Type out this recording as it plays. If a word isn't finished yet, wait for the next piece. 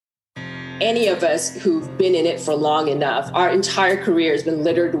Any of us who've been in it for long enough, our entire career has been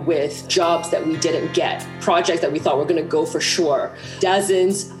littered with jobs that we didn't get, projects that we thought were going to go for sure.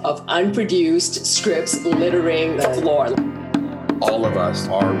 Dozens of unproduced scripts littering the floor. All of us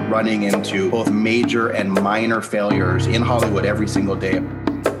are running into both major and minor failures in Hollywood every single day.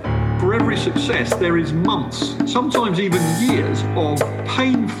 For every success, there is months, sometimes even years, of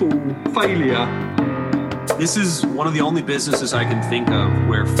painful failure. This is one of the only businesses I can think of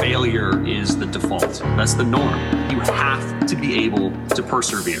where failure is the default. That's the norm. You have to be able to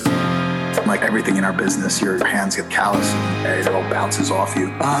persevere. Like everything in our business, your hands get callous and it all bounces off you.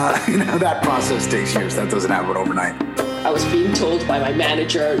 That process takes years. That doesn't happen overnight. I was being told by my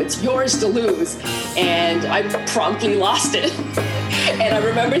manager, it's yours to lose. And I promptly lost it. And I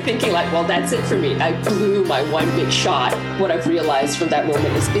remember thinking like, well, that's it for me. I blew my one big shot. What I've realized from that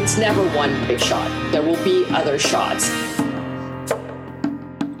moment is it's never one big shot. There will be other shots.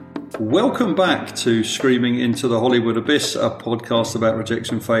 Welcome back to Screaming into the Hollywood Abyss, a podcast about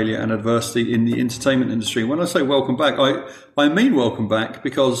rejection, failure and adversity in the entertainment industry. When I say welcome back, I mean welcome back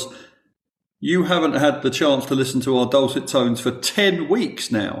because you haven't had the chance to listen to our dulcet tones for 10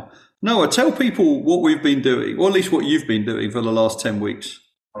 weeks now. Noah, tell people what we've been doing, or at least what you've been doing for the last 10 weeks.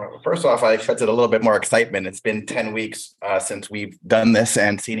 First off, I expected a little bit more excitement. It's been 10 weeks since we've done this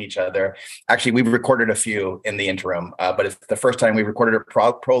and seen each other. Actually, we've recorded a few in the interim, but it's the first time we recorded a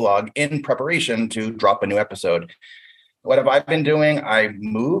prologue in preparation to drop a new episode. What have I been doing? I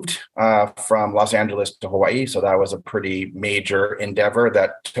moved from Los Angeles to Hawaii. So that was a pretty major endeavor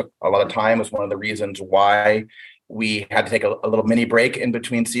that took a lot of time. It was one of the reasons why we had to take a little mini break in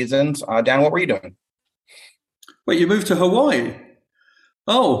between seasons. Dan, what were you doing? Wait, you moved to Hawaii?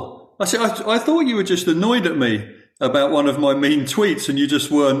 Oh, I thought you were just annoyed at me about one of my mean tweets and you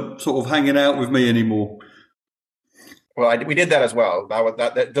just weren't sort of hanging out with me anymore. Well, we did that as well.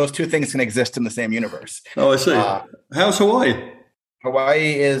 Those two things can exist in the same universe. Oh, I see. How's Hawaii?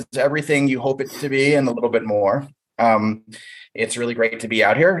 Hawaii is everything you hope it to be and a little bit more. It's really great to be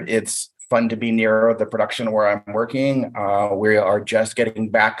out here. It's fun to be near the production where I'm working. We are just getting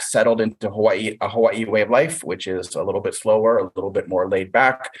back settled into a Hawaii way of life, which is a little bit slower, a little bit more laid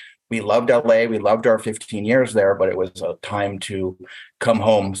back. We loved LA. We loved our 15 years there, but it was a time to come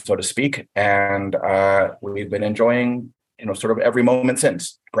home, so to speak. And we've been enjoying, sort of every moment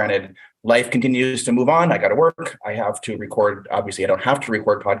since. Granted, life continues to move on. I got to work. I have to record. Obviously, I don't have to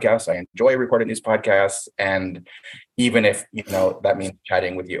record podcasts. I enjoy recording these podcasts. And even if, that means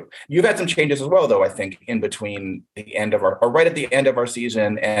chatting with you. You've had some changes as well, though, I think, in between the end of right at the end of our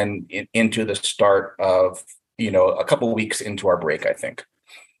season and into the start of, a couple of weeks into our break, I think.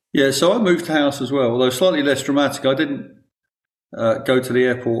 Yeah, so I moved house as well, although slightly less dramatic. I didn't go to the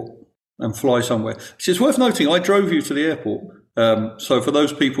airport and fly somewhere. It's worth noting, I drove you to the airport. So for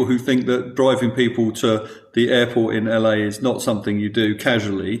those people who think that driving people to the airport in LA is not something you do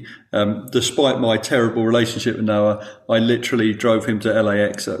casually, despite my terrible relationship with Noah, I literally drove him to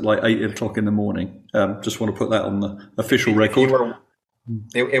LAX at like 8 o'clock in the morning. Just want to put that on the official record.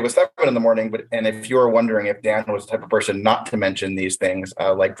 It was 7 a.m, and if you were wondering if Dan was the type of person not to mention these things,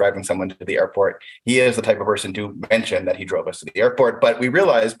 like driving someone to the airport, he is the type of person to mention that he drove us to the airport. But we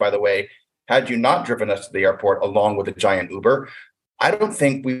realized, by the way, had you not driven us to the airport along with a giant Uber, I don't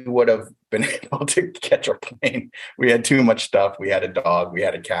think we would have been able to catch our plane. We had too much stuff. We had a dog, we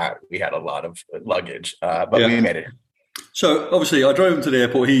had a cat, we had a lot of luggage, but we made it. So obviously I drove him to the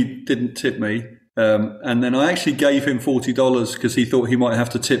airport. He didn't tip me. And then I actually gave him $40 because he thought he might have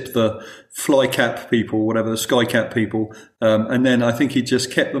to tip the fly cap people, whatever, the sky cap people. And then I think he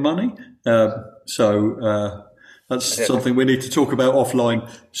just kept the money. So that's something we need to talk about offline.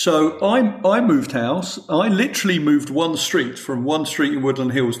 So I moved house. I literally moved one street from one street in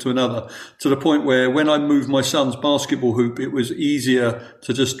Woodland Hills to another, to the point where when I moved my son's basketball hoop, it was easier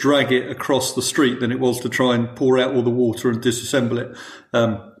to just drag it across the street than it was to try and pour out all the water and disassemble it.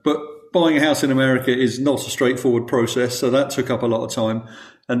 But buying a house in America is not a straightforward process, so that took up a lot of time.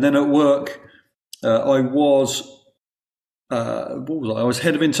 And then at work, I was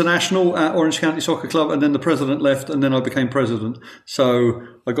head of international at Orange County Soccer Club, and then the president left, and then I became president. So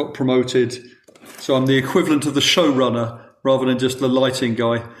I got promoted. So I'm the equivalent of the showrunner rather than just the lighting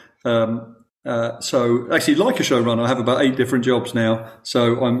guy. So actually, like a showrunner, I have about 8 different jobs now.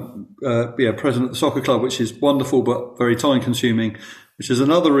 So I'm president of the soccer club, which is wonderful but very time consuming, which is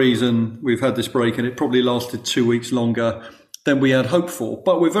another reason we've had this break, and it probably lasted 2 weeks longer than we had hoped for.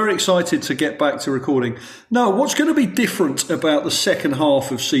 But we're very excited to get back to recording. Now, what's going to be different about the second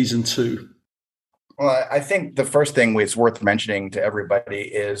half of season 2? Well, I think the first thing it's worth mentioning to everybody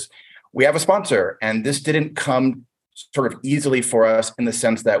is we have a sponsor, and this didn't come sort of easily for us in the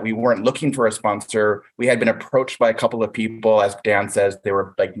sense that we weren't looking for a sponsor. We had been approached by a couple of people, as Dan says, they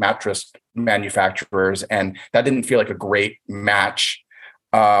were like mattress manufacturers, and that didn't feel like a great match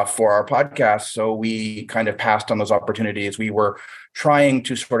for our podcast. So we kind of passed on those opportunities. We were trying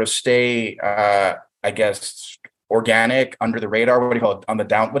to sort of stay, I guess, organic, under the radar. What do you call it? On the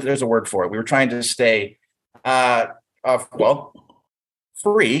down, but there's a word for it. We were trying to stay,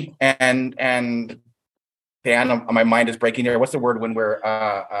 free and Dan, my mind is breaking here. What's the word when we're?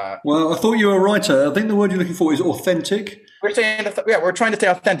 Well, I thought you were a writer. I think the word you're looking for is authentic. We're saying, we're trying to stay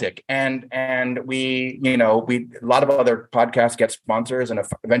authentic, and we, a lot of other podcasts get sponsors, and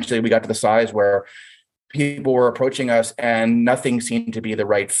eventually we got to the size where people were approaching us, and nothing seemed to be the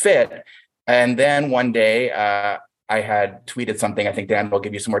right fit. And then one day, I had tweeted something. I think Dan will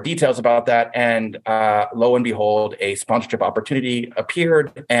give you some more details about that. And lo and behold, a sponsorship opportunity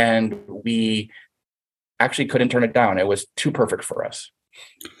appeared, and we actually couldn't turn it down. It was too perfect for us.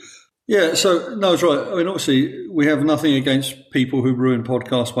 Yeah, so no, it's right. I mean, obviously, we have nothing against people who ruin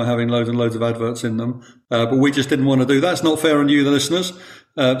podcasts by having loads and loads of adverts in them, but we just didn't want to do that. It's not fair on you, the listeners.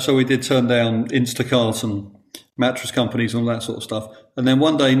 So we did turn down Instacart and mattress companies and all that sort of stuff. And then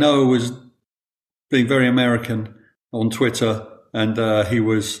one day, Noah was being very American on Twitter, and he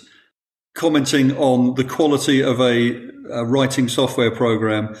was commenting on the quality of a writing software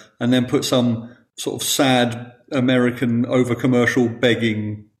program, and then put some sort of sad American over-commercial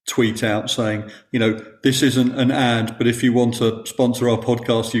begging tweet out saying, this isn't an ad, but if you want to sponsor our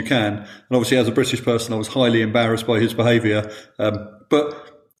podcast, you can. And obviously, as a British person, I was highly embarrassed by his behaviour, but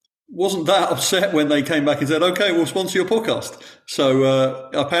wasn't that upset when they came back and said, okay, we'll sponsor your podcast. So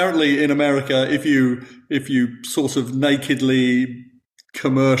apparently in America, if you sort of nakedly,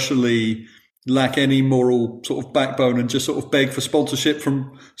 commercially lack any moral sort of backbone and just sort of beg for sponsorship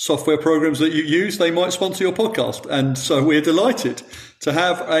from software programs that you use, they might sponsor your podcast. And so we're delighted to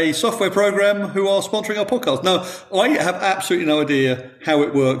have a software program who are sponsoring our podcast. Now, I have absolutely no idea how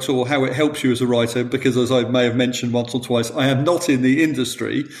it works or how it helps you as a writer, because as I may have mentioned once or twice, I am not in the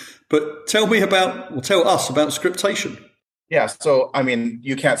industry. But tell us about Scriptation. Yeah. So, I mean,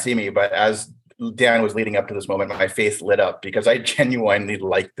 you can't see me, but as Dan was leading up to this moment, my face lit up because I genuinely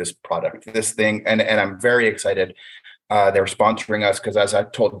like this product, this thing, and I'm very excited. They're sponsoring us because, as I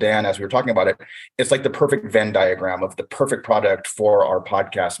told Dan as we were talking about it, it's like the perfect Venn diagram of the perfect product for our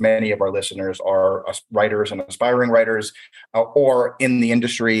podcast. Many of our listeners are writers and aspiring writers or in the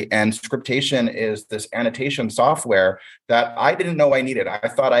industry, and Scriptation is this annotation software that I didn't know I needed. I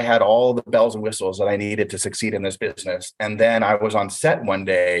thought I had all the bells and whistles that I needed to succeed in this business. And then I was on set one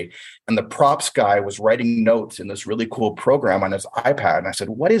day, and the props guy was writing notes in this really cool program on his iPad. And I said,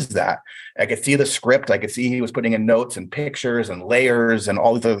 what is that? I could see the script. I could see he was putting in notes and pictures and layers and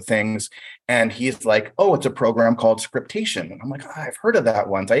all these other things. And he's like, oh, it's a program called Scriptation. And I'm like, I've heard of that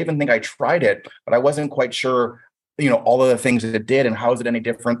once. I even think I tried it, but I wasn't quite sure, all of the things that it did and how is it any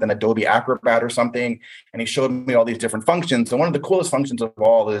different than Adobe Acrobat or something. And he showed me all these different functions. And one of the coolest functions of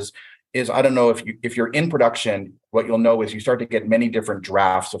all is I don't know if you're in production, what you'll know is you start to get many different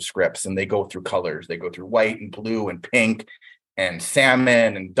drafts of scripts, and they go through colors. They go through white and blue and pink and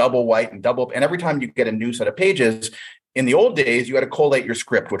salmon and double white and and every time you get a new set of pages, in the old days, you had to collate your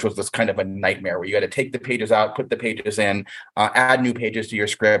script, which was this kind of a nightmare where you had to take the pages out, put the pages in, add new pages to your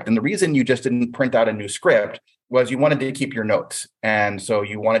script. And the reason you just didn't print out a new script was you wanted to keep your notes. And so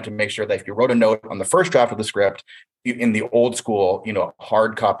you wanted to make sure that if you wrote a note on the first draft of the script, in the old school,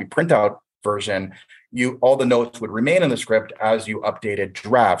 hard copy printout version, all the notes would remain in the script as you updated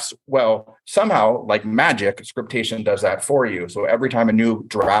drafts. Well, somehow, like magic, Scriptation does that for you. So every time a new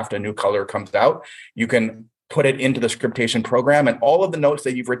draft, a new color comes out, you can put it into the Scriptation program, and all of the notes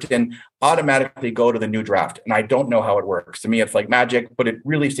that you've written automatically go to the new draft. And I don't know how it works. To me, it's like magic, but it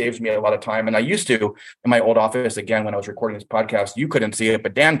really saves me a lot of time. And I used to, in my old office, again, when I was recording this podcast, you couldn't see it,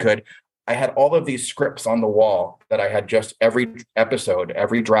 but Dan could. I had all of these scripts on the wall that I had just every episode,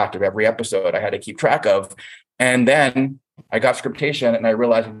 every draft of every episode I had to keep track of. And then I got Scriptation and I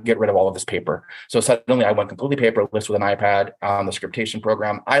realized I could get rid of all of this paper. So suddenly I went completely paperless with an iPad on the Scriptation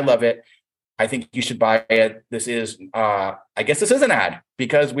program. I love it. I think you should buy it. This is, I guess this is an ad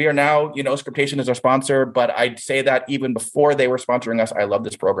because we are now, Scriptation is our sponsor, but I'd say that even before they were sponsoring us, I love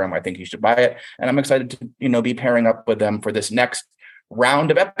this program. I think you should buy it. And I'm excited to, be pairing up with them for this next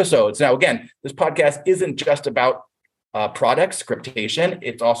round of episodes. Now, again, this podcast isn't just about products, Scriptation.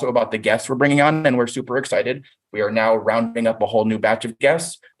 It's also about the guests we're bringing on, and we're super excited. We are now rounding up a whole new batch of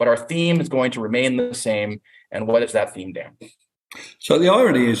guests, but our theme is going to remain the same. And what is that theme, Dan? So the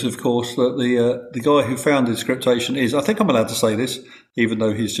irony is, of course, that the guy who founded Scriptation is, I think I'm allowed to say this, even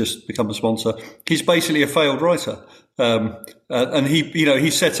though he's just become a sponsor, he's basically a failed writer. And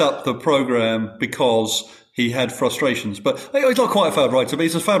he set up the program because he had frustrations. But he's not quite a failed writer, but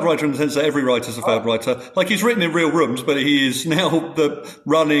he's a failed writer in the sense that every writer's a failed writer. Like, he's written in real rooms, but he is now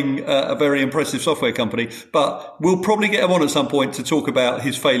running a very impressive software company. But we'll probably get him on at some point to talk about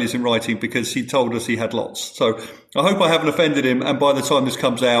his failures in writing, because he told us he had lots. So I hope I haven't offended him, and by the time this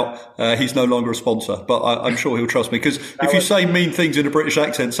comes out, he's no longer a sponsor. But I'm sure he'll trust me, because if you say mean things in a British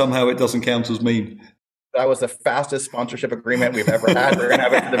accent, somehow it doesn't count as mean. That was the fastest sponsorship agreement we've ever had. We're going to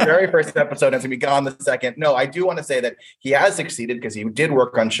have it for the very first episode, and it's going to be gone the second. No, I do want to say that he has succeeded, because he did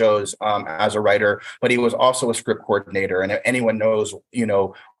work on shows as a writer, but he was also a script coordinator. And if anyone knows,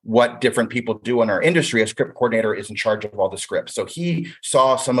 what different people do in our industry, a script coordinator is in charge of all the scripts. So he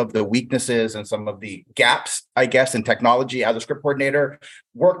saw some of the weaknesses and some of the gaps, I guess, in technology as a script coordinator,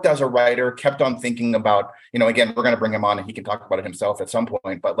 worked as a writer, kept on thinking about, again, we're going to bring him on and he can talk about it himself at some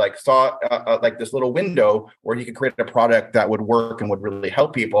point, but saw this little window where he could create a product that would work and would really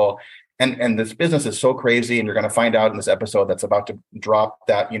help people. And this business is so crazy, and you're going to find out in this episode that's about to drop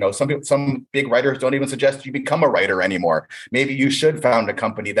that, some big writers don't even suggest you become a writer anymore. Maybe you should found a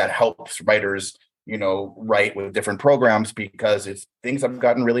company that helps writers, write with different programs, because things have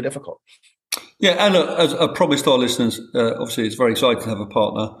gotten really difficult. Yeah, and as I promised our listeners, obviously it's very exciting to have a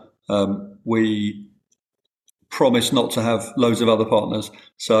partner. We promise not to have loads of other partners.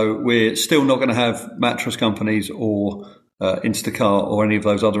 So we're still not going to have mattress companies or Instacart or any of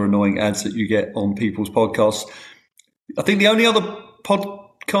those other annoying ads that you get on people's podcasts. I think the only other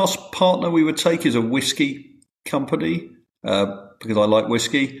podcast partner we would take is a whiskey company, because I like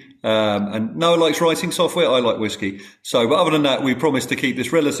whiskey, and Noah likes writing software. I like whiskey. So, but other than that, we promise to keep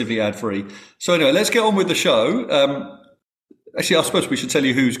this relatively ad free. So anyway, let's get on with the show. Actually, I suppose we should tell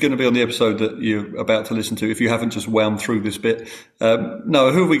you who's going to be on the episode that you're about to listen to, if you haven't just wound through this bit.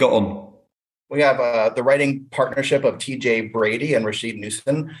 Noah, who have we got on? We have the writing partnership of TJ Brady and Rashid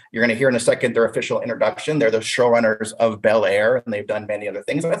Newson. You're going to hear in a second their official introduction. They're the showrunners of Bel Air, and they've done many other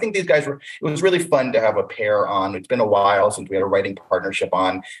things. I think these guys it was really fun to have a pair on. It's been a while since we had a writing partnership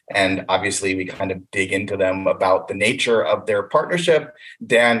on, and obviously we kind of dig into them about the nature of their partnership.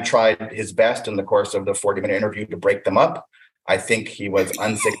 Dan tried his best in the course of the 40-minute interview to break them up. I think he was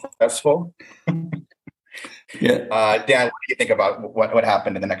unsuccessful. Yeah, Dan, what do you think about what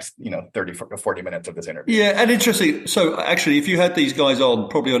happened in the next 30 to 40 minutes of this interview? Yeah, and interesting. So actually, if you had these guys on,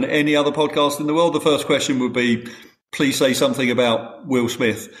 probably on any other podcast in the world, the first question would be, please say something about Will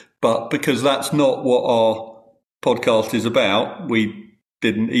Smith. But because that's not what our podcast is about, we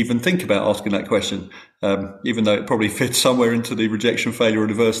didn't even think about asking that question, even though it probably fits somewhere into the rejection, failure,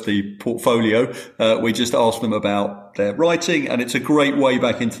 and adversity portfolio. We just asked them about their writing, and it's a great way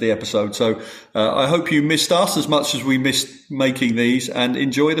back into the episode. So I hope you missed us as much as we missed making these, and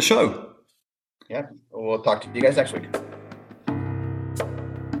enjoy the show. Yeah, we'll talk to you guys next week.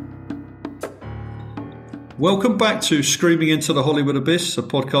 Welcome back to Screaming into the Hollywood Abyss, a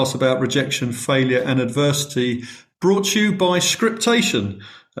podcast about rejection, failure, and adversity, brought to you by Scriptation,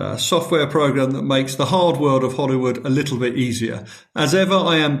 a software program that makes the hard world of Hollywood a little bit easier. As ever,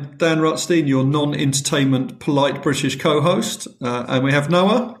 I am Dan Rutstein, your non-entertainment, polite British co-host, and we have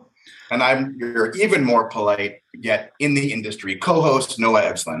Noah. And I'm your even more polite, yet in the industry, co-host Noah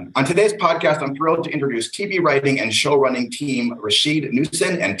Ebslin. On today's podcast, I'm thrilled to introduce TV writing and show running team Rashid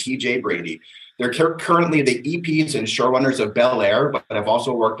Newson and TJ Brady. They're currently the EPs and showrunners of Bel Air, but have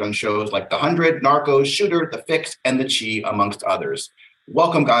also worked on shows like The 100, Narcos, Shooter, The Fix, and The Chi, amongst others.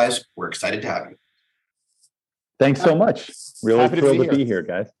 Welcome, guys. We're excited to have you. Thanks so much. Really Happy thrilled to be here,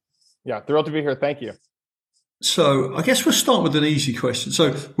 guys. Yeah, thrilled to be here. Thank you. So I guess we'll start with an easy question.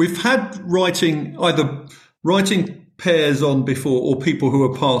 So we've had either writing pairs on before, or people who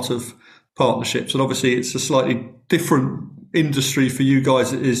are part of partnerships. And obviously it's a slightly different industry for you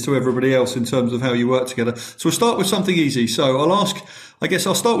guys it is to everybody else in terms of how you work together. So we'll start with something easy. So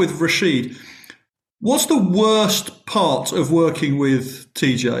I'll start with Rashid. What's the worst part of working with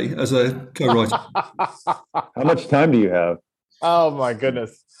TJ as a co-writer? How much time do you have? Oh my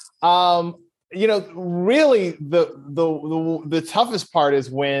goodness. Really the toughest part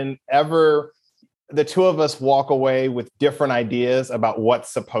is whenever the two of us walk away with different ideas about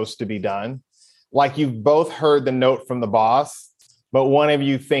what's supposed to be done. Like, you've both heard the note from the boss, but one of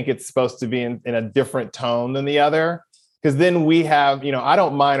you think it's supposed to be in a different tone than the other. Because then we have, I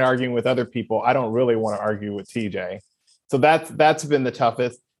don't mind arguing with other people. I don't really want to argue with TJ. So that's been the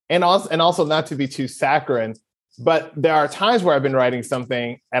toughest. And also not to be too saccharine, but there are times where I've been writing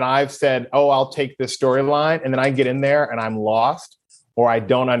something and I've said, oh, I'll take this storyline. And then I get in there and I'm lost, or I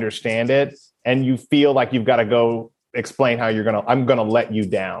don't understand it. And you feel like you've got to go explain how I'm going to let you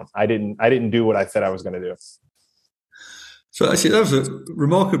down. I didn't do what I said I was going to do. So actually, that was a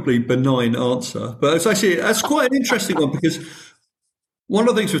remarkably benign answer, but that's quite an interesting one, because one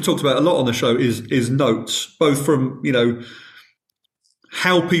of the things we've talked about a lot on the show is notes, both from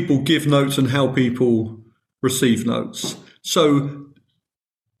how people give notes and how people receive notes. So,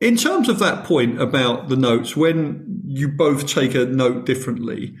 in terms of that point about the notes, when you both take a note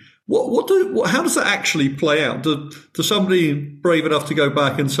differently, how does that actually play out? Does somebody brave enough to go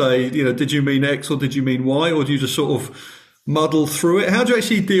back and say, did you mean X or did you mean Y, or do you just sort of muddle through it? How do you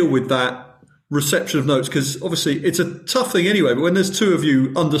actually deal with that reception of notes? Because obviously it's a tough thing anyway, but when there's two of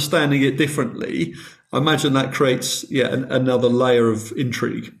you understanding it differently, I imagine that creates another layer of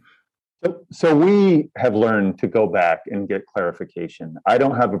intrigue. So we have learned to go back and get clarification. I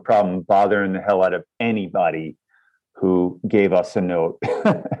don't have a problem bothering the hell out of anybody who gave us a note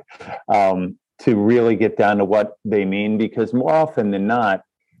to really get down to what they mean, because more often than not,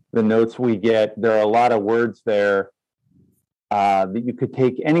 the notes we get, there are a lot of words there that you could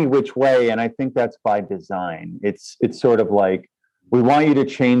take any which way, and I think that's by design. It's sort of like, we want you to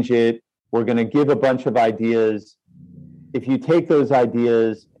change it. We're going to give a bunch of ideas. If you take those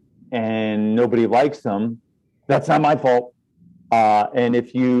ideas and nobody likes them, that's not my fault. And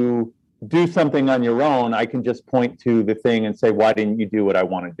if you do something on your own, I can just point to the thing and say, why didn't you do what I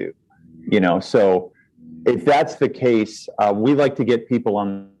want to do? So if that's the case, we like to get people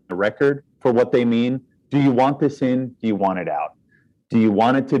on the record for what they mean. Do you want this in? Do you want it out? Do you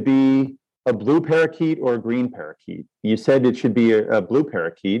want it to be a blue parakeet or a green parakeet? You said it should be a blue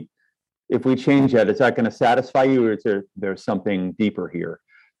parakeet. If we change that, is that going to satisfy you, or is there's something deeper here?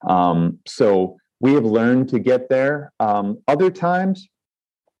 So we have learned to get there. Other times,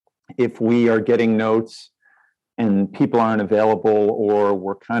 if we are getting notes and people aren't available, or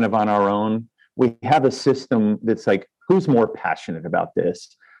we're kind of on our own, we have a system that's like, who's more passionate about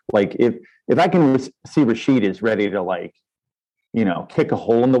this? Like if I can see Rashid is ready to kick a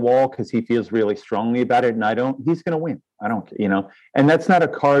hole in the wall because he feels really strongly about it, and I don't, he's going to win. I don't, and that's not a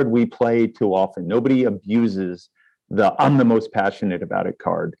card we play too often. Nobody abuses the "I'm the most passionate about it"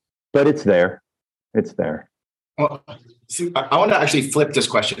 card, but it's there. It's there. Well, see, I want to actually flip this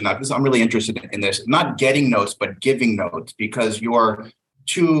question now, because I'm really interested in this, not getting notes, but giving notes, because you're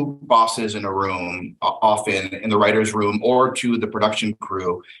two bosses in a room, often in the writer's room, or to the production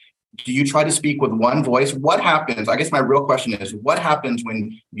crew. Do you try to speak with one voice? What happens? I guess my real question is, what happens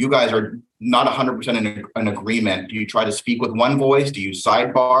when you guys are not 100% in agreement? Do you try to speak with one voice? Do you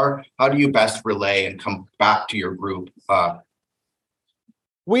sidebar? How do you best relay and come back to your group?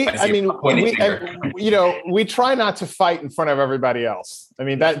 We try not to fight in front of everybody else. I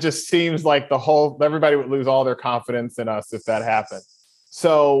mean, that just seems like everybody would lose all their confidence in us if that happened.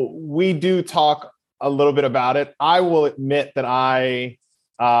 So we do talk a little bit about it. I will admit that I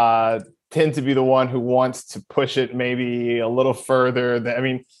tend to be the one who wants to push it maybe a little further.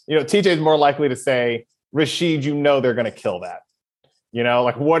 TJ is more likely to say, Rashid, they're going to kill that.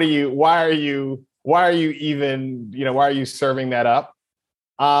 Why are you serving that up?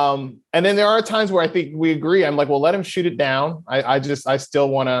 And then there are times where I think we agree. I'm like, well, let him shoot it down. I still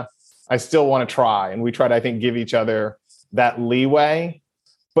want to try. And we try to, I think, give each other that leeway.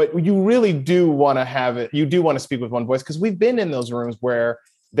 But you really do want to have it. You do want to speak with one voice, because we've been in those rooms where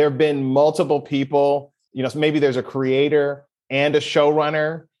there have been multiple people, maybe there's a creator and a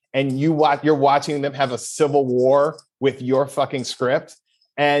showrunner, and you're watching them have a civil war with your fucking script.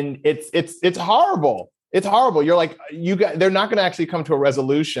 And it's horrible. It's horrible. You're like, they're not going to actually come to a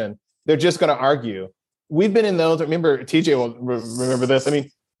resolution. They're just going to argue. We've been in those. Remember, TJ will remember this. I mean,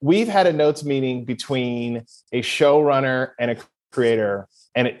 we've had a notes meeting between a showrunner and a creator,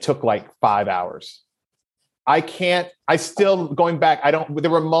 and it took like 5 hours. Going back, there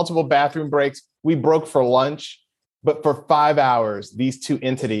were multiple bathroom breaks. We broke for lunch, but for 5 hours, these two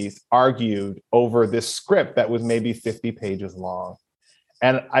entities argued over this script that was maybe 50 pages long.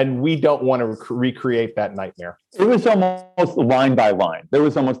 And we don't want to recreate that nightmare. It was almost line by line. There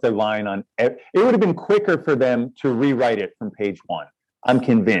was almost a line on it. It would have been quicker for them to rewrite it from page one, I'm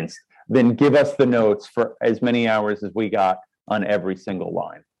convinced, than give us the notes for as many hours as we got on every single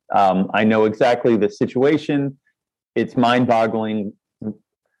line. I know exactly the situation. It's mind-boggling.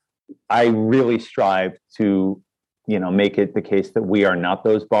 I really strive to, make it the case that we are not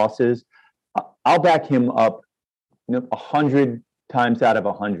those bosses. I'll back him up 100 times out of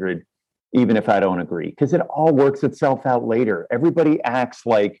 100, even if I don't agree, because it all works itself out later. Everybody acts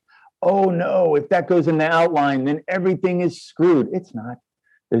like, oh no, if that goes in the outline, then everything is screwed. It's not.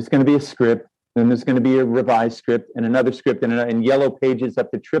 There's going to be a script, then there's going to be a revised script and another script and yellow pages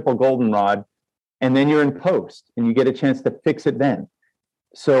up to triple goldenrod, and then you're in post and you get a chance to fix it then.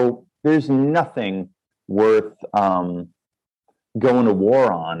 So there's nothing worth going to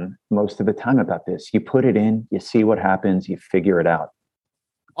war on most of the time about this. You put it in, you see what happens, you figure it out.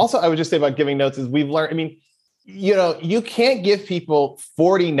 Also, I would just say about giving notes is we've learned, I mean, you can't give people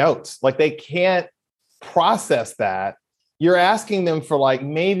 40 notes. Like they can't process that. You're asking them for like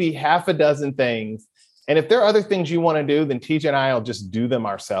maybe half a dozen things. And if there are other things you want to do, then TJ and I will just do them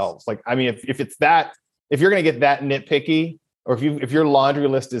ourselves. Like, I mean, if you're going to get that nitpicky, or if your laundry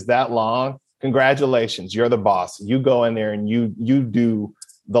list is that long, congratulations, you're the boss. You go in there and you do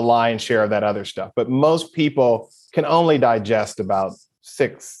the lion's share of that other stuff. But most people can only digest about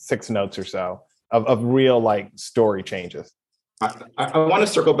six notes or so of real like story changes. I want to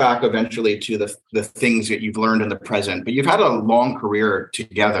circle back eventually to the things that you've learned in the present, but you've had a long career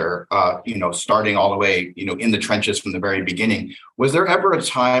together, starting all the way, in the trenches from the very beginning. Was there ever a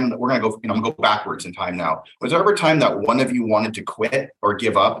time that we're going to go, I'm going to go backwards in time now. Was there ever a time that one of you wanted to quit or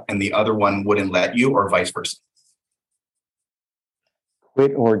give up and the other one wouldn't let you, or vice versa?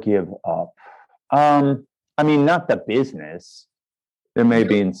 Quit or give up? I mean, not the business. There may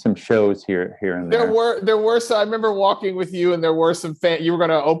be in some shows here and there. There were some. I remember walking with you, and there were some you were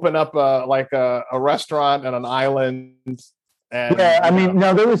going to open up a restaurant on an island. And yeah, I mean,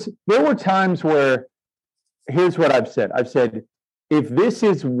 no, there were times where, here's what I've said. I've said, if this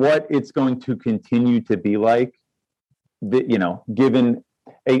is what it's going to continue to be like, given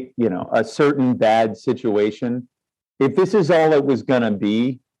a certain bad situation, if this is all it was going to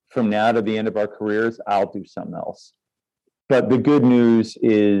be from now to the end of our careers, I'll do something else. But the good news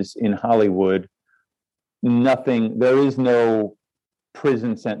is in Hollywood, there is no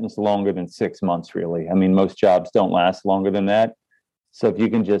prison sentence longer than 6 months, really. I mean, most jobs don't last longer than that. So if you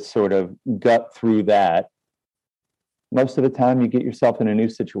can just sort of gut through that, most of the time you get yourself in a new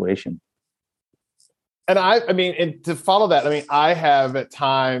situation. And and to follow that, I mean, I have at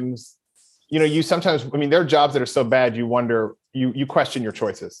times, you sometimes, I mean, there are jobs that are so bad, you wonder, you question your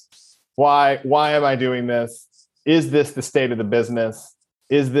choices. Why am I doing this? Is this the state of the business?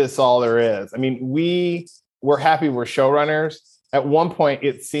 Is this all there is? I mean, we're happy we're showrunners. At one point,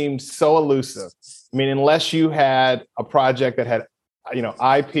 it seemed so elusive. I mean, unless you had a project that had,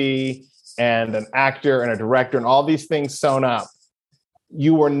 IP and an actor and a director and all these things sewn up,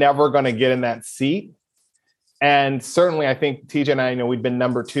 you were never going to get in that seat. And certainly, I think TJ and I, we'd been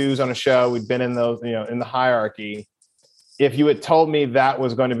number twos on a show. We'd been in those, in the hierarchy. If you had told me that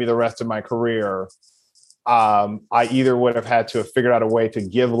was going to be the rest of my career, I either would have had to have figured out a way to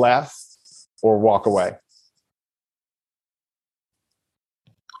give less or walk away.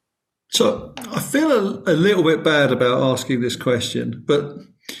 So I feel a little bit bad about asking this question, but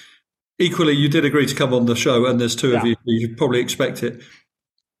equally, you did agree to come on the show, and there's two of you, you probably expect it.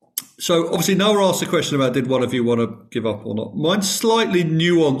 So obviously, Noah asked a question about did one of you want to give up or not. Mine's slightly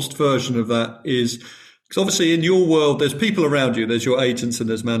nuanced version of that is, because obviously in your world, there's people around you, there's your agents and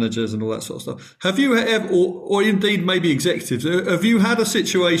there's managers and all that sort of stuff. Have you ever, or indeed maybe executives, have you had a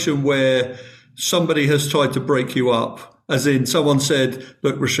situation where somebody has tried to break you up? As in someone said,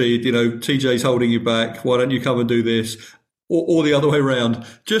 look, Rashid, TJ's holding you back. Why don't you come and do this? Or the other way around.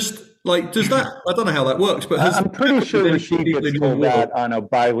 Just like, does that, I don't know how that works, but I'm pretty sure Rashid gets told that on a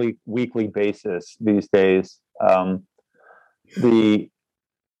bi-weekly basis these days.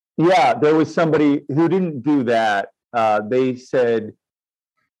 Yeah, there was somebody who didn't do that. They said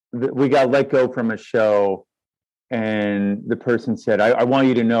that we got let go from a show, and the person said, I want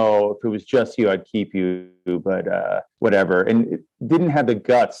you to know if it was just you, I'd keep you, but whatever. And it didn't have the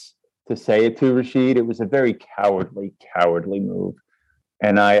guts to say it to Rashid. It was a very cowardly move.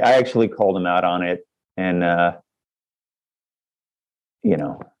 And I actually called him out on it. And, I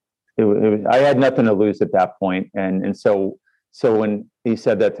had nothing to lose at that point. And so when he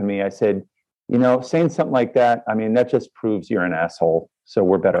said that to me, I said, saying something like that, I mean, that just proves you're an asshole. So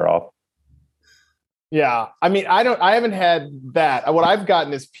we're better off. Yeah. I mean, I haven't had that. What I've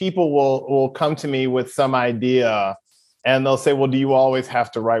gotten is people will come to me with some idea and they'll say, well, do you always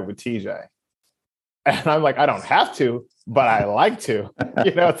have to write with TJ? And I'm like, I don't have to, but I like to,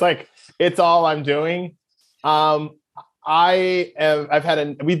 it's like, it's all I'm doing. We've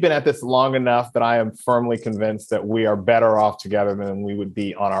been at this long enough that I am firmly convinced that we are better off together than we would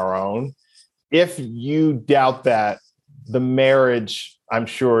be on our own. If you doubt that, the marriage, I'm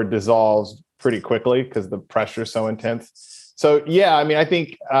sure, dissolves pretty quickly because the pressure is so intense. So, yeah, I mean, I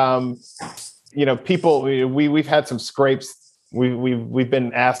think, people, we've had some scrapes. We've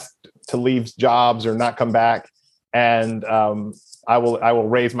been asked to leave jobs or not come back. And I will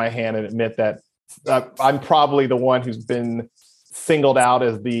raise my hand and admit that I'm probably the one who's been singled out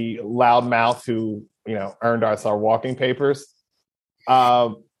as the loudmouth who, earned us our walking papers.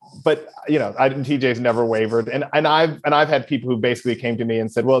 but TJ's never wavered. And I've had people who basically came to me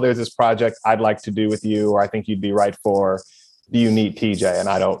and said, well, there's this project I'd like to do with you, or I think you'd be right for. Do you need TJ? And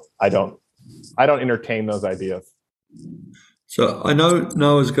I don't entertain those ideas. So I know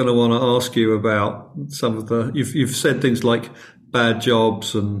Noah's going to want to ask you about some of you've said things like bad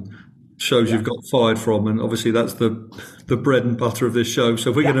jobs and shows you've got fired from, and obviously that's the bread and butter of this show.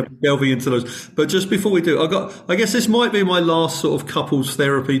 So we're going to be delving into those. But just before we do, I guess this might be my last sort of couples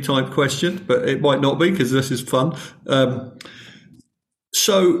therapy type question, but it might not be because this is fun.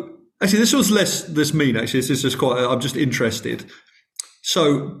 So actually, this was less this mean. Actually, this is just I'm just interested.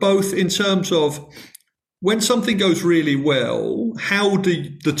 So both in terms of when something goes really well, how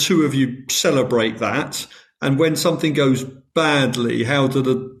do the two of you celebrate that? And when something goes badly, how do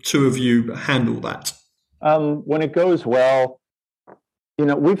the two of you handle that? When it goes well,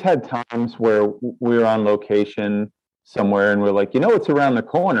 we've had times where we're on location somewhere and we're like, it's around the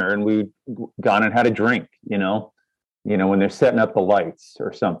corner, and we've gone and had a drink, when they're setting up the lights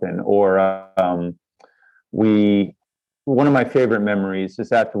or something. Or one of my favorite memories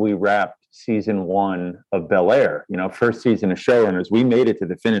is after we wrapped season 1 of Bel-Air, first season of showrunners, we made it to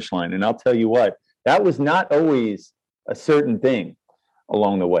the finish line. And I'll tell you what, that was not always a certain thing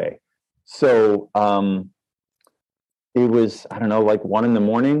along the way. So it was, I don't know, like 1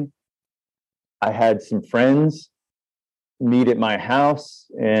 a.m. I had some friends meet at my house,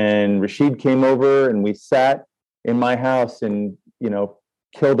 and Rashid came over and we sat in my house and,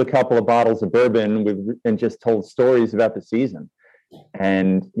 killed a couple of bottles of bourbon and just told stories about the season.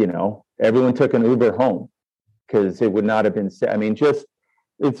 And, everyone took an Uber home because it would not have been, it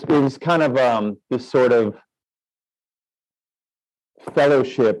was kind of this sort of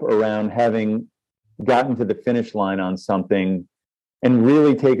fellowship around having gotten to the finish line on something and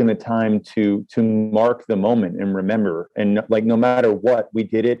really taking the time to mark the moment and remember. And like, no matter what, we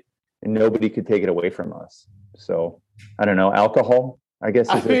did it and nobody could take it away from us. So I don't know, alcohol, I guess.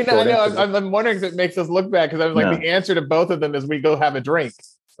 I know. I'm wondering if it makes us look bad, because I was like, the answer to both of them is we go have a drink,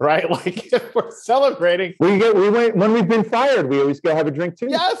 right? Like, if we're celebrating, we went when we've been fired. We always go have a drink too.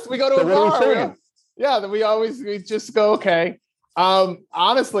 Yes, we go to a bar. Yeah, we just go okay.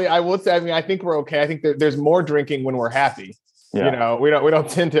 Honestly, I would say, I think we're okay. I think there's more drinking when we're happy. Yeah. We don't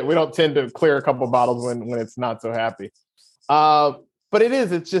tend to clear a couple of bottles when it's not so happy. But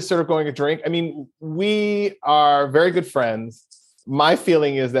it's just sort of going a drink. We are very good friends. My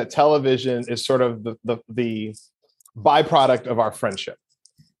feeling is that television is sort of the byproduct of our friendship.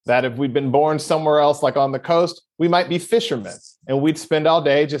 That if we'd been born somewhere else, like on the coast, we might be fishermen and we'd spend all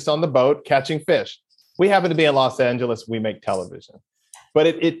day just on the boat catching fish. We happen to be in Los Angeles. We make television,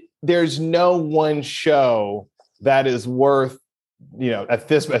 but there's no one show that is worth,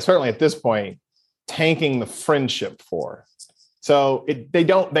 certainly at this point, tanking the friendship for. So it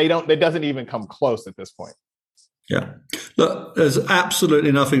doesn't even come close at this point. Yeah. Look, there's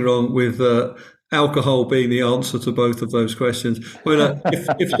absolutely nothing wrong with alcohol being the answer to both of those questions.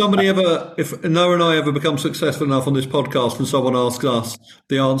 If Noah and I ever become successful enough on this podcast and someone asks us,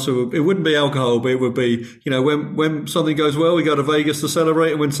 the answer, it wouldn't be alcohol, but it would be, when something goes well, we go to Vegas to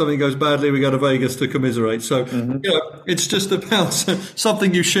celebrate, and when something goes badly, we go to Vegas to commiserate. So, it's just about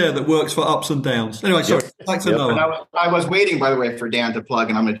something you share that works for ups and downs. Anyway, sorry, back to Noah. I was waiting, by the way, for Dan to plug,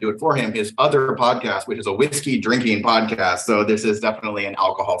 and I'm going to do it for him, his other podcast, which is a whiskey drinking podcast. So this is definitely an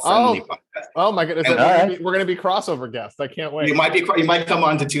alcohol-friendly podcast. Oh my goodness! We're going to be crossover guests. I can't wait. You might come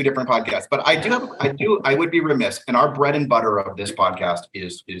on to 2 different podcasts, but I would be remiss. And our bread and butter of this podcast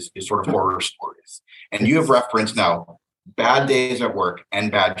is sort of horror stories. And you have referenced now bad days at work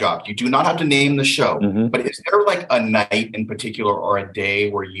and bad jobs. You do not have to name the show, but is there like a night in particular or a day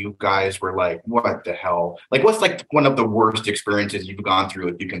where you guys were like, "What the hell?" Like, what's like one of the worst experiences you've gone through?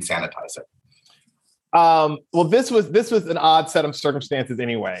 If you can sanitize it. Well, this was an odd set of circumstances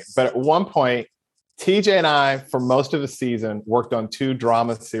anyway. But at one point, TJ and I, for most of the season, worked on 2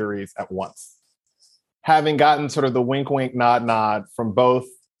 drama series at once, having gotten sort of the wink, wink, nod, nod from both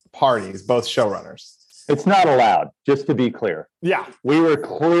parties, both showrunners. It's not allowed, just to be clear. Yeah. We were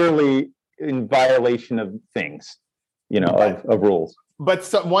clearly in violation of things, of rules. But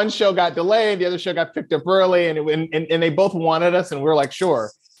one show got delayed, the other show got picked up early, and they both wanted us, and we were like,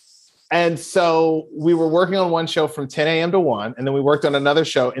 sure. And so we were working on one show from 10 a.m. to 1, and then we worked on another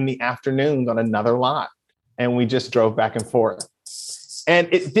show in the afternoons on another lot. And we just drove back and forth. And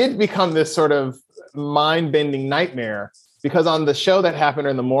it did become this sort of mind-bending nightmare, because on the show that happened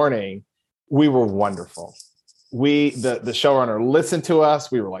in the morning, we were wonderful. The showrunner listened to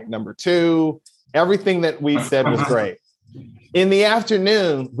us. We were like number 2. Everything that we said was great. In the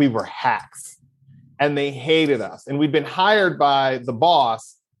afternoon, we were hacks, and they hated us. And we'd been hired by the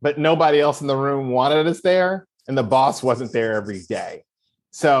boss but nobody else in the room wanted us there, and the boss wasn't there every day.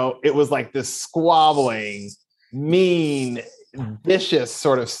 So it was like this squabbling, mean, vicious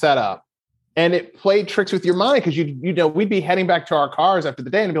sort of setup. And it played tricks with your mind because we'd be heading back to our cars after the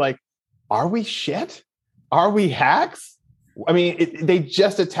day and be like, are we shit? Are we hacks? I mean, they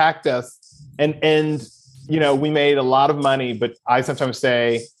just attacked us. And we made a lot of money, but I sometimes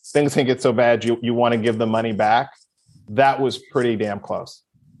say things can get so bad you want to give the money back. That was pretty damn close.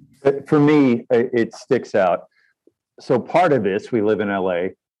 For me, it sticks out. So part of this, we live in LA,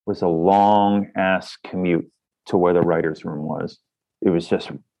 was a long ass commute to where the writer's room was. It was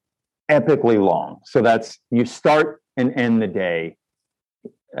just epically long. So that's, you start and end the day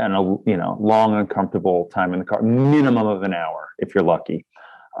and a long, uncomfortable time in the car, minimum of an hour if you're lucky.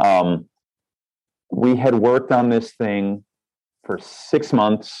 We had worked on this thing for 6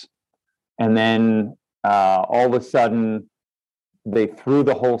 months, and then all of a sudden they threw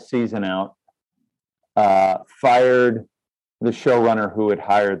the whole season out, fired the showrunner who had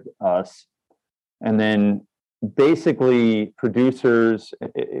hired us, and then basically producers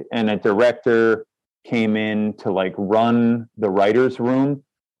and a director came in to like run the writer's room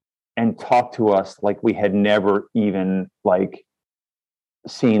and talk to us like we had never even like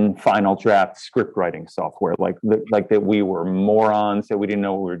seen final draft script writing software, like that we were morons, that we didn't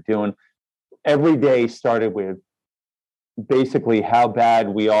know what we were doing. Every day started with basically how bad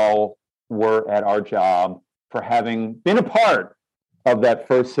we all were at our job for having been a part of that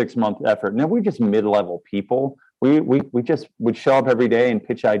first 6-month effort. Now we're just mid-level people. We just would show up every day and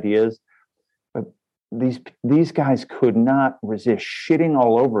pitch ideas. But these guys could not resist shitting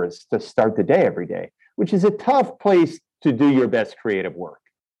all over us to start the day every day, which is a tough place to do your best creative work,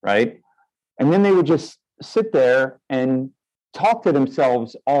 right? And then they would just sit there and talk to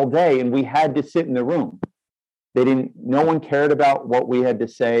themselves all day, and we had to sit in the room. No one cared about what we had to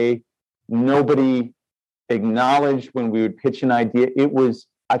say. Nobody acknowledged when we would pitch an idea.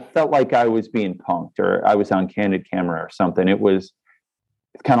 I felt like I was being punked, or I was on Candid Camera or something. It's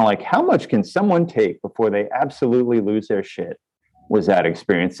kind of like, how much can someone take before they absolutely lose their shit? Was that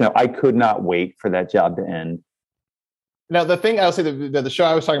experience. So I could not wait for that job to end. Now, the thing I'll say, the show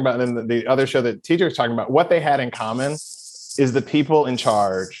I was talking about, and then the other show that TJ was talking about, what they had in common is the people in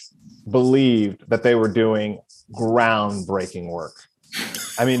charge believed that they were doing groundbreaking work.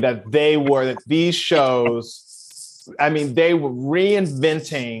 I mean, that these shows, I mean, they were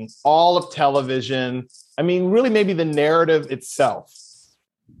reinventing all of television. I mean, really maybe the narrative itself.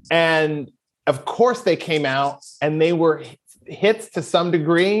 And of course they came out and they were hits to some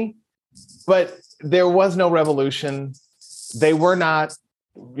degree, but there was no revolution. They were not,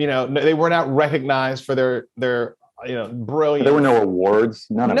 they were not recognized for their brilliant. There were no awards.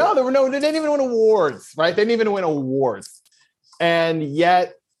 They didn't even win awards, right? They didn't even win awards. And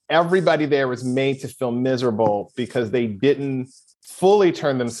yet everybody there was made to feel miserable because they didn't fully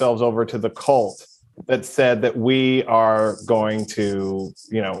turn themselves over to the cult that said that we are going to,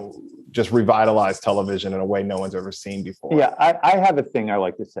 just revitalize television in a way no one's ever seen before. Yeah, I have a thing I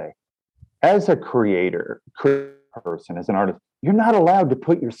like to say. As a creative person, as an artist, you're not allowed to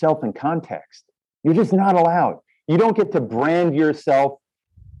put yourself in context. You're just not allowed. You don't get to brand yourself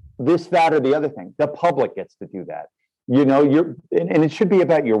this, that, or the other thing. The public gets to do that. And it should be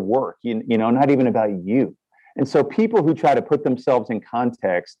about your work, not even about you. And so people who try to put themselves in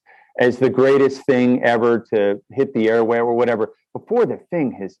context as the greatest thing ever to hit the airway or whatever, before the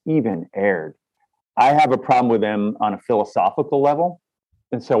thing has even aired, I have a problem with them on a philosophical level.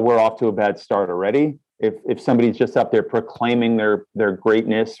 And so we're off to a bad start already. If somebody's just up there proclaiming their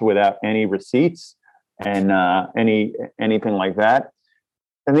greatness without any receipts and anything like that.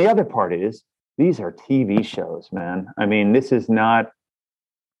 And the other part is, these are TV shows, man. I mean, this is not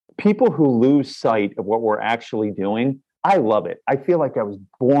people who lose sight of what we're actually doing. I love it. I feel like I was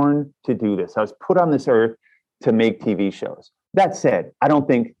born to do this. I was put on this earth to make TV shows. That said, I don't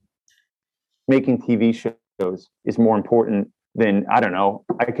think making TV shows is more important than, I don't know,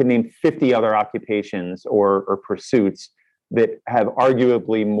 I could name 50 other occupations or pursuits that have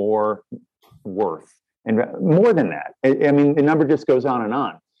arguably more worth and more than that. I mean, the number just goes on and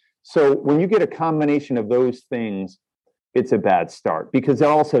on. So when you get a combination of those things, it's a bad start, because it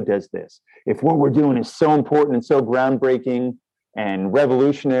also does this. If what we're doing is so important and so groundbreaking and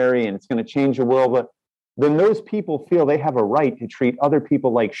revolutionary and it's going to change the world, then those people feel they have a right to treat other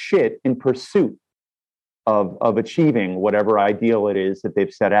people like shit in pursuit of achieving whatever ideal it is that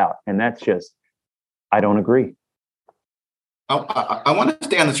they've set out. And that's just, I don't agree. I want to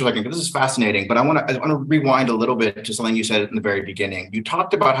stay on this for a second because this is fascinating, but I want to rewind a little bit to something you said in the very beginning. You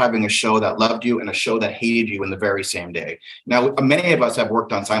talked about having a show that loved you and a show that hated you in the very same day. Now, many of us have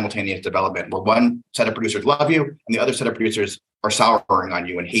worked on simultaneous development where one set of producers love you and the other set of producers are souring on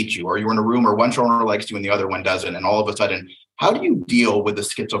you and hate you, or you're in a room where one showrunner likes you and the other one doesn't. And all of a sudden, how do you deal with the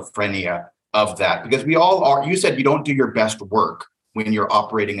schizophrenia of that? Because we all are, you said you don't do your best work when you're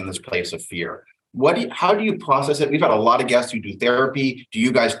operating in this place of fear. How do you process it? We've had a lot of guests who do therapy. Do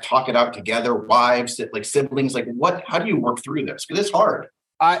you guys talk it out together? Wives, like siblings, like how do you work through this? Because it's hard.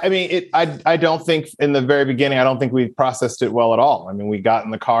 I don't think in the very beginning, I don't think we processed it well at all. I mean, we got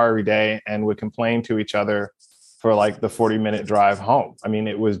in the car every day and would complain to each other for like the 40-minute drive home. I mean,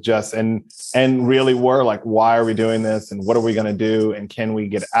 it was just, and really were like, why are we doing this? And what are we going to do? And can we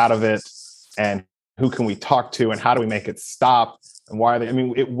get out of it? And who can we talk to? And how do we make it stop? And why are they,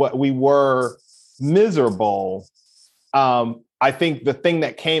 we were miserable. I think the thing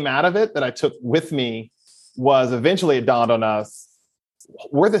that came out of it that I took with me was eventually it dawned on us,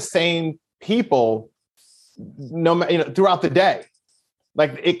 we're the same people throughout the day.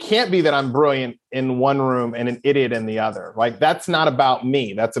 Like, it can't be that I'm brilliant in one room and an idiot in the other. Like, that's not about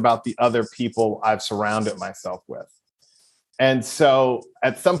me. That's about the other people I've surrounded myself with. And so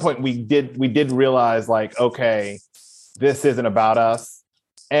at some point we did realize, like, okay, this isn't about us.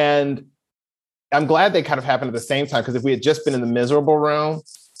 And I'm glad they kind of happened at the same time, because if we had just been in the miserable room,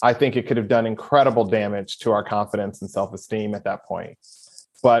 I think it could have done incredible damage to our confidence and self-esteem at that point.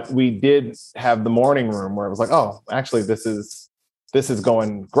 But we did have the morning room where it was like, oh, actually, this is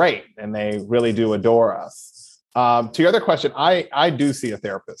going great. And they really do adore us. To your other question, I do see a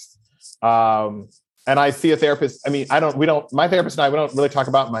therapist. And I see a therapist. I mean, my therapist and I, we don't really talk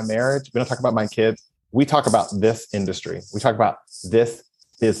about my marriage. We don't talk about my kids. We talk about this industry. We talk about this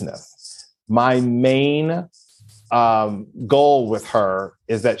business. My main goal with her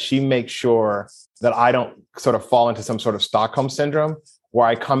is that she makes sure that I don't sort of fall into some sort of Stockholm syndrome where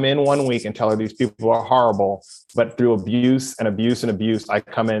I come in one week and tell her these people are horrible, but through abuse, I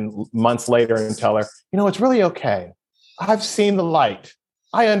come in months later and tell her, it's really okay. I've seen the light.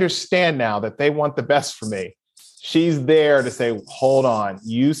 I understand now that they want the best for me. She's there to say, hold on,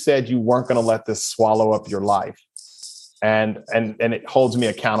 you said you weren't going to let this swallow up your life. And it holds me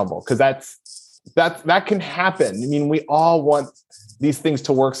accountable, because that can happen. I mean, we all want these things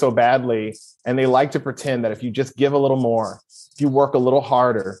to work so badly, and they like to pretend that if you just give a little more, if you work a little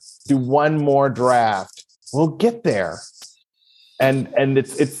harder, do one more draft, we'll get there. And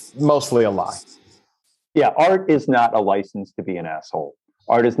it's mostly a lie. Yeah, art is not a license to be an asshole.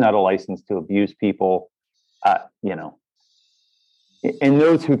 Art is not a license to abuse people. And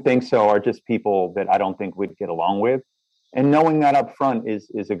those who think so are just people that I don't think we'd get along with. And knowing that up front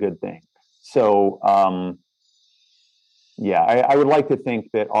is a good thing. So, I would like to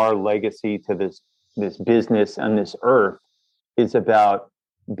think that our legacy to this business and this earth is about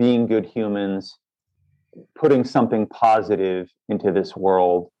being good humans, putting something positive into this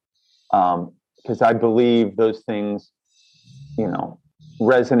world. Because I believe those things,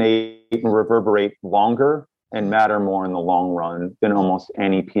 resonate and reverberate longer and matter more in the long run than almost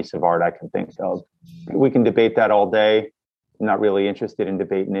any piece of art I can think of. We can debate that all day. I'm not really interested in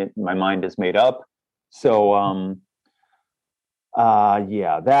debating it. My mind is made up. So, and I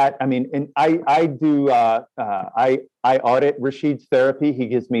audit Rashid's therapy. He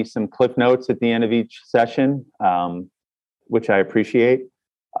gives me some cliff notes at the end of each session, which I appreciate.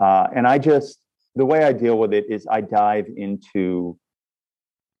 And the way I deal with it is I dive into,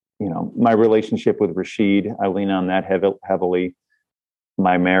 my relationship with Rashid. I lean on that heavily.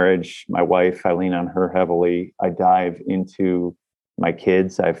 My marriage, my wife, I lean on her heavily. I dive into my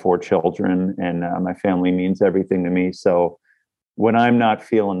kids. I have 4 children, and my family means everything to me. So when I'm not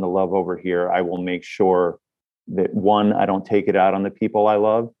feeling the love over here, I will make sure that 1, I don't take it out on the people I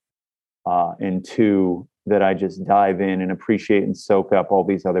love, and 2, that I just dive in and appreciate and soak up all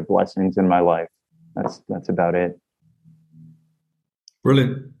these other blessings in my life. That's about it.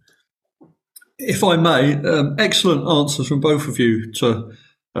 Brilliant. If I may, excellent answers from both of you to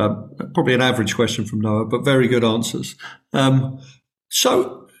probably an average question from Noah, but very good answers. I'm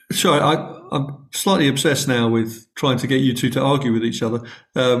slightly obsessed now with trying to get you two to argue with each other.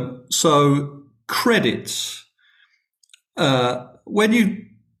 So credits. Whose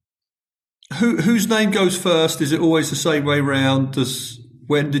name goes first? Is it always the same way round?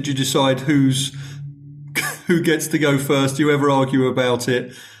 When did you decide who gets to go first? Do you ever argue about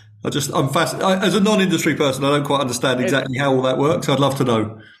it? I'm fascinated. As a non-industry person, I don't quite understand exactly how all that works. I'd love to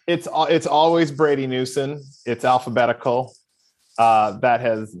know. It's always Brady Newson. It's alphabetical. That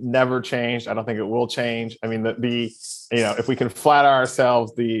has never changed. I don't think it will change. I mean, if we can flatter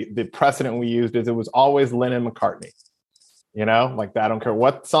ourselves, the precedent we used is it was always Lennon McCartney. Like that. I don't care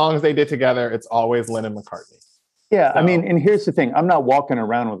what songs they did together. It's always Lennon McCartney. Yeah, so, I mean, and here's the thing. I'm not walking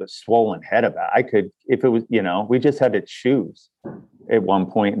around with a swollen head about it. I could, if it was, we just had to choose at one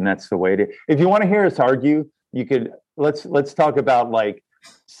point, and that's the way to. If you want to hear us argue, you could. Let's talk about like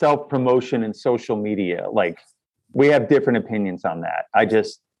self-promotion and social media. Like, we have different opinions on that.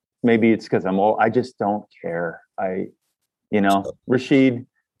 Maybe it's because I'm old. I just don't care. Rashid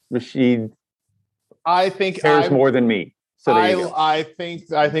I think cares more than me. So I think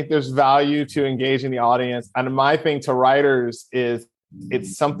there's value to engaging the audience. And my thing to writers is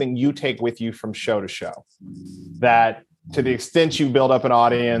it's something you take with you from show to show. That to the extent you build up an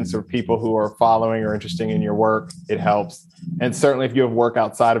audience or people who are following or interested in your work, it helps. And certainly if you have work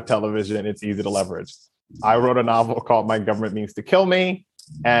outside of television, it's easy to leverage. I wrote a novel called My Government Means to Kill Me.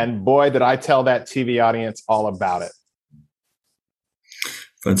 And boy, did I tell that TV audience all about it.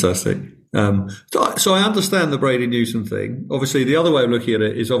 Fantastic. So I understand the Brady Newsom thing. Obviously, the other way of looking at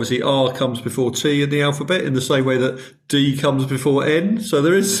it is obviously R comes before T in the alphabet in the same way that D comes before N. So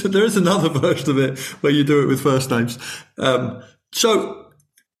there is another version of it where you do it with first names. In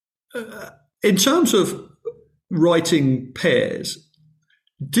terms of writing pairs,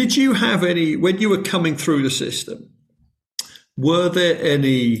 did you have any, when you were coming through the system, were there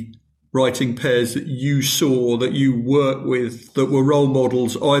any writing pairs that you saw, that you worked with, that were role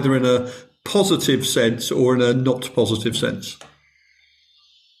models either in a positive sense or in a not positive sense?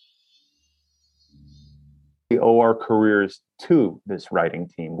 We owe our careers to this writing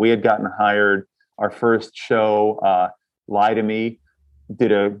team. We had gotten hired. Our first show, Lie to Me,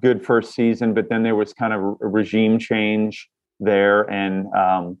 did a good first season, but then there was kind of a regime change there. And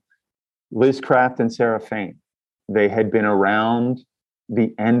Liz Craft and Sarah Fain, they had been around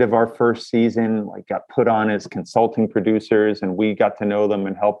the end of our first season, like got put on as consulting producers, and we got to know them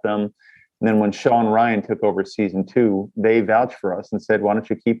and help them. And then when Sean Ryan took over season 2, they vouched for us and said, why don't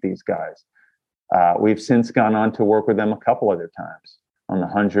you keep these guys? We've since gone on to work with them a couple other times on The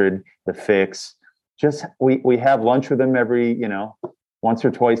 100, The Fix. Just we have lunch with them every, once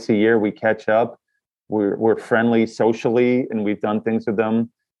or twice a year. We catch up. We're friendly socially, and we've done things with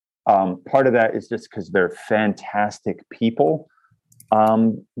them. Part of that is just because they're fantastic people.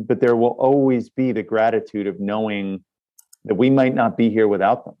 But there will always be the gratitude of knowing that we might not be here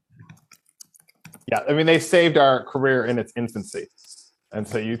without them. Yeah, I mean, they saved our career in its infancy, and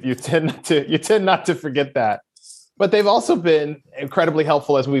so you tend not to forget that. But they've also been incredibly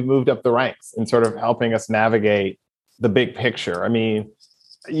helpful as we've moved up the ranks in sort of helping us navigate the big picture. I mean,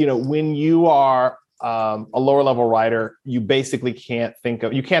 when you are a lower level writer, you basically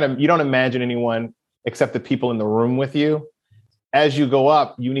you don't imagine anyone except the people in the room with you. As you go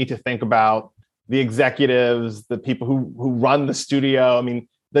up, you need to think about the executives, the people who run the studio. I mean,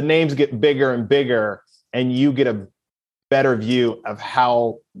 the names get bigger and bigger, and you get a better view of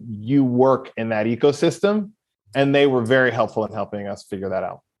how you work in that ecosystem. And they were very helpful in helping us figure that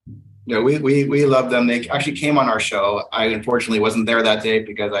out. Yeah, we love them. They actually came on our show. I unfortunately wasn't there that day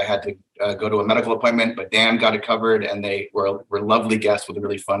because I had to go to a medical appointment, but Dan got it covered, and they were lovely guests with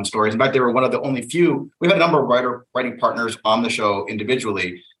really fun stories. In fact, they were one of the only few. We've had a number of writing partners on the show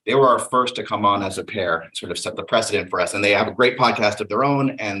individually. They were our first to come on as a pair, sort of set the precedent for us. And they have a great podcast of their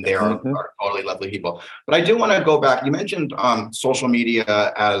own, and they are totally lovely people. But I do want to go back. You mentioned social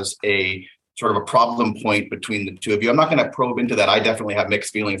media as a sort of a problem point between the two of you. I'm not going to probe into that. I definitely have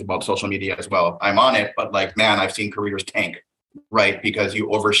mixed feelings about social media as well. I'm on it, but I've seen careers tank, right? Because you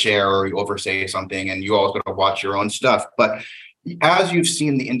overshare or you oversay something, and you always got to watch your own stuff. But as you've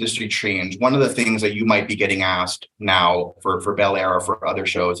seen the industry change, one of the things that you might be getting asked now for Bel Air or for other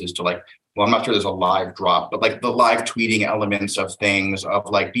shows is to I'm not sure there's a live drop, but the live tweeting elements of things, of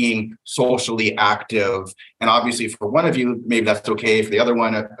being socially active. And obviously for one of you, maybe that's okay. For the other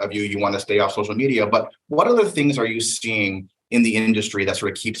one of you, you want to stay off social media. But what other things are you seeing in the industry that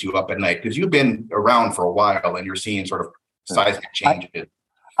sort of keeps you up at night? Because you've been around for a while and you're seeing sort of seismic changes.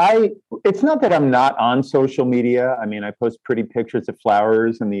 It's not that I'm not on social media. I mean, I post pretty pictures of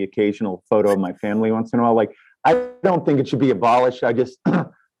flowers and the occasional photo of my family once in a while. I don't think it should be abolished.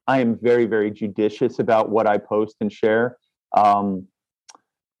 I am very, very judicious about what I post and share. The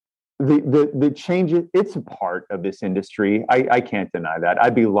changes, it's a part of this industry. I can't deny that.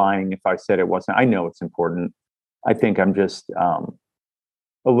 I'd be lying if I said it wasn't. I know it's important. I think I'm just a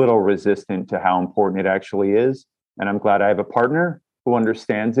little resistant to how important it actually is. And I'm glad I have a partner who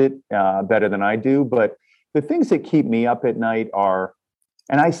understands it better than I do. But the things that keep me up at night are,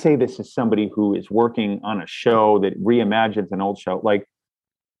 and I say this as somebody who is working on a show that reimagines an old show, like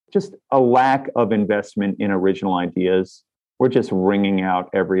just a lack of investment in original ideas. We're just wringing out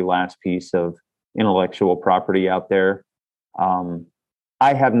every last piece of intellectual property out there.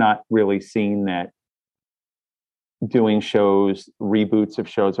 I have not really seen that doing shows, reboots of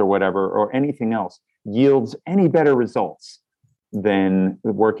shows or whatever, or anything else yields any better results than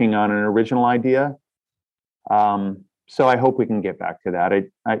working on an original idea. So I hope we can get back to that.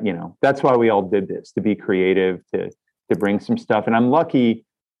 That's why we all did this, to be creative, to bring some stuff. And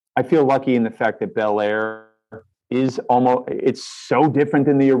I feel lucky in the fact that Bel-Air it's so different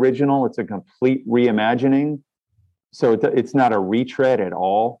than the original. It's a complete reimagining. So it's not a retread at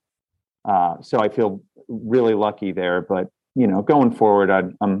all. So I feel really lucky there. But, going forward,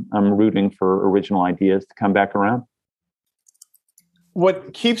 I'm rooting for original ideas to come back around.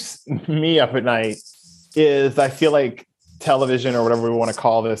 What keeps me up at night is I feel like television, or whatever we want to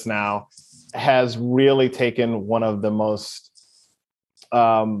call this now, has really taken one of the most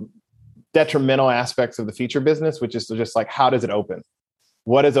detrimental aspects of the feature business, which is just like, how does it open?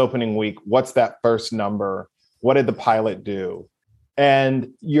 What is opening week? What's that first number? What did the pilot do?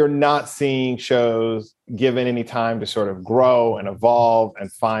 And you're not seeing shows given any time to sort of grow and evolve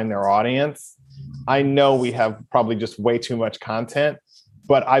and find their audience. I know we have probably just way too much content,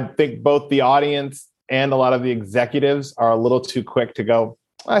 but I think both the audience and a lot of the executives are a little too quick to go,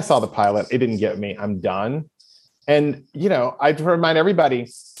 I saw the pilot, it didn't get me, I'm done. And, I'd remind everybody,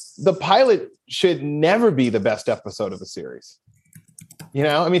 the pilot should never be the best episode of the series.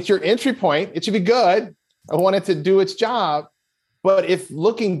 It's your entry point. It should be good. I want it to do its job. But if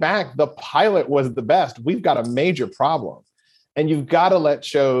looking back, the pilot was the best, we've got a major problem. And you've got to let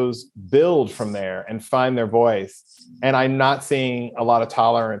shows build from there and find their voice. And I'm not seeing a lot of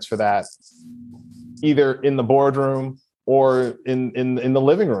tolerance for that, either in the boardroom or in the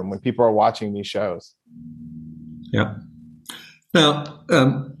living room when people are watching these shows. Yeah. Now,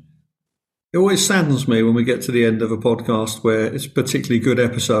 it always saddens me when we get to the end of a podcast where it's a particularly good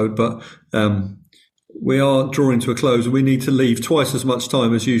episode, but we are drawing to a close and we need to leave twice as much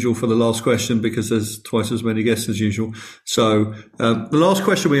time as usual for the last question because there's twice as many guests as usual. So the last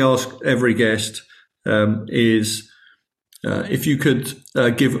question we ask every guest is if you could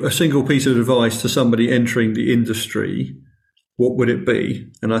give a single piece of advice to somebody entering the industry, what would it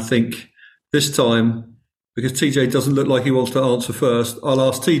be? And I think this time, because TJ doesn't look like he wants to answer first, I'll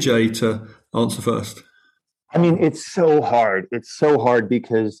ask TJ to answer first. I mean, it's so hard. It's so hard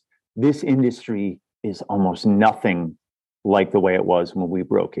because this industry is almost nothing like the way it was when we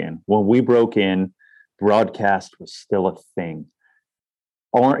broke in. When we broke in, broadcast was still a thing.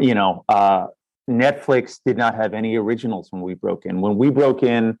 Or, Netflix did not have any originals when we broke in. When we broke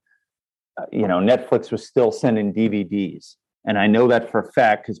in, Netflix was still sending DVDs. And I know that for a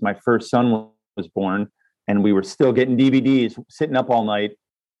fact because my first son was born and we were still getting DVDs, sitting up all night,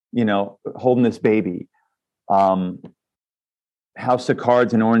 holding this baby. House of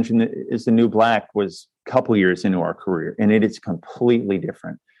Cards and Orange is the New Black was a couple years into our career, and it is completely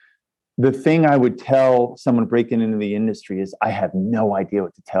different. The thing I would tell someone breaking into the industry is I have no idea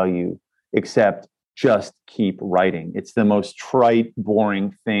what to tell you except just keep writing. It's the most trite,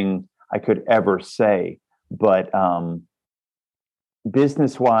 boring thing I could ever say. But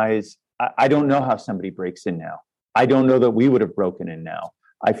business-wise, I don't know how somebody breaks in now. I don't know that we would have broken in now.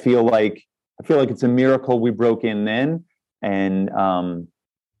 I feel like it's a miracle we broke in then. And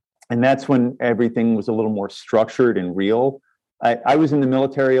that's when everything was a little more structured and real. I was in the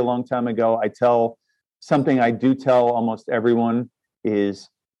military a long time ago. Something I do tell almost everyone is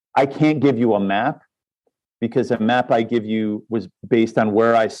I can't give you a map because a map I give you was based on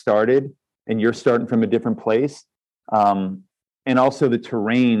where I started and you're starting from a different place. And also the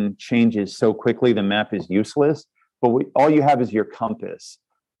terrain changes so quickly, the map is useless, but all you have is your compass.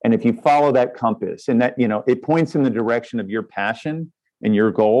 And if you follow that compass and that, it points in the direction of your passion and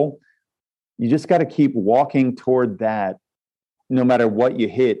your goal, you just got to keep walking toward that no matter what you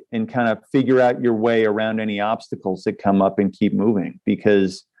hit and kind of figure out your way around any obstacles that come up and keep moving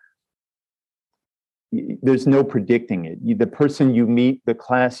because there's no predicting it. The person you meet, the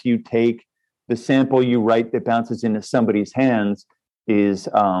class you take, the sample you write that bounces into somebody's hands is,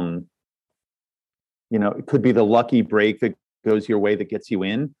 it could be the lucky break that goes your way that gets you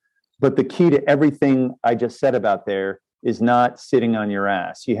in. But the key to everything I just said about there is not sitting on your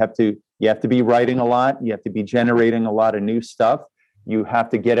ass. You have to be writing a lot. You have to be generating a lot of new stuff. You have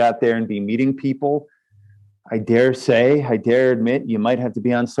to get out there and be meeting people. I dare admit, you might have to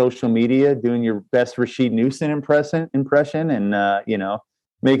be on social media doing your best Rashid Newson impression and,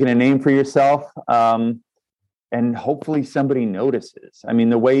 making a name for yourself. and hopefully somebody notices. I mean,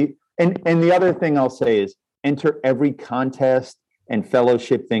 the way, and the other thing I'll say is enter every contest and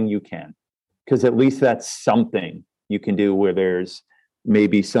fellowship thing you can, because at least that's something you can do where there's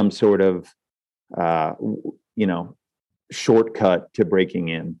maybe some sort of, shortcut to breaking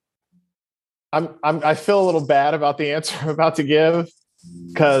in. I feel a little bad about the answer I'm about to give,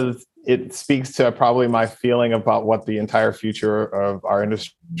 because it speaks to probably my feeling about what the entire future of our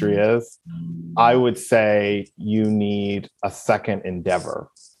industry is. I would say you need a second endeavor.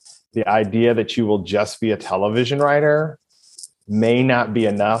 The idea that you will just be a television writer may not be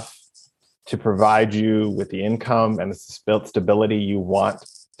enough to provide you with the income and the stability you want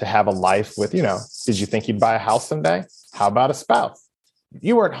to have a life with. Did you think you'd buy a house someday? How about a spouse?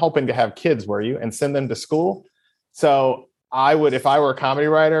 You weren't hoping to have kids, were you? And send them to school? So I would, if I were a comedy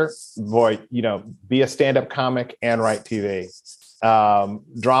writer, be a stand-up comic and write TV.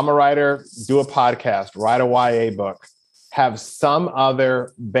 Drama writer, do a podcast, write a YA book, have some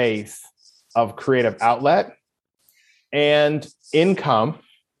other base of creative outlet and income,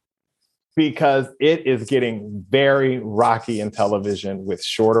 because it is getting very rocky in television with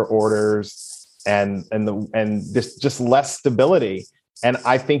shorter orders and just less stability. And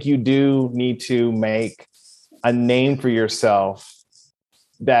I think you do need to make a name for yourself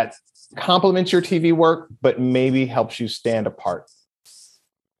that complements your TV work, but maybe helps you stand apart.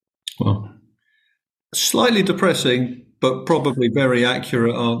 Well, slightly depressing, but probably very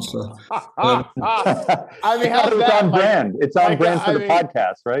accurate answer. I mean, how's it's that? on brand. It's on brand for the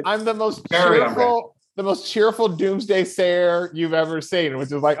podcast, right? I'm the most cheerful doomsday sayer you've ever seen,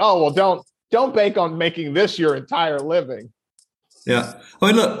 which is like, oh, well, don't bank on making this your entire living. Yeah. I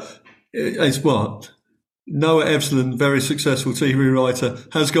mean, look, it's what? Noah Evslin, very successful TV writer,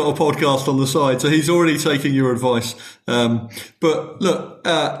 has got a podcast on the side, so he's already taking your advice. But look,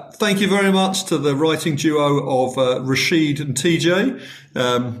 thank you very much to the writing duo of Rashid and TJ.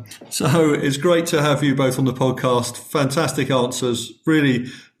 So it's great to have you both on the podcast. Fantastic answers. Really,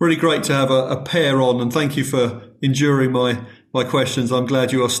 really great to have a pair on, and thank you for enduring my questions. I'm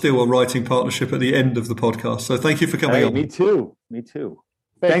glad you are still a writing partnership at the end of the podcast. So thank you for coming on. Me too.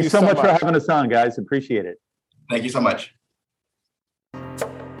 Thanks so much for having us on, guys. Appreciate it. Thank you so much.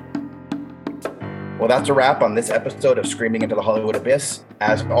 Well, that's a wrap on this episode of Screaming into the Hollywood Abyss.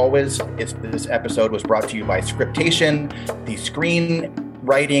 As always, this episode was brought to you by Scriptation, the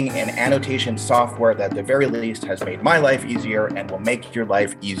screenwriting and annotation software that at the very least has made my life easier and will make your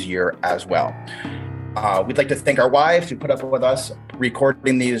life easier as well. We'd like to thank our wives who put up with us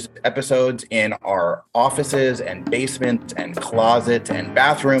recording these episodes in our offices and basements and closets and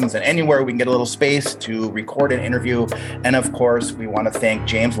bathrooms and anywhere we can get a little space to record an interview. And of course, we want to thank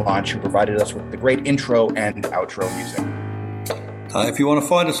James Launch, who provided us with the great intro and outro music. If you want to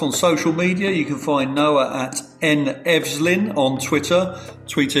find us on social media, you can find Noah at @nevslin on Twitter,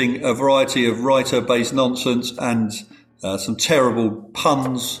 tweeting a variety of writer-based nonsense and some terrible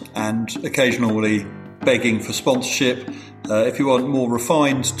puns and occasionally begging for sponsorship. If you want more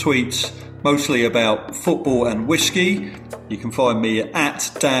refined tweets, mostly about football and whiskey, you can find me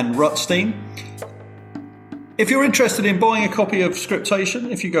at Dan Rutstein. If you're interested in buying a copy of Scriptation,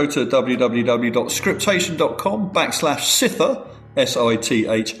 if you go to www.scriptation.com/Sitha,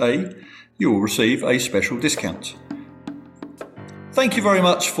 SITHA, you will receive a special discount. Thank you very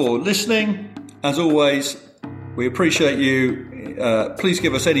much for listening. As always, we appreciate you. Please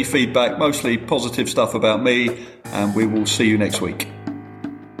give us any feedback, mostly positive stuff about me, and we will see you next week.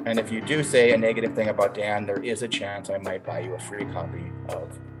 And if you do say a negative thing about Dan, there is a chance I might buy you a free copy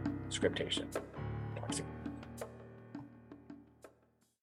of Scriptation.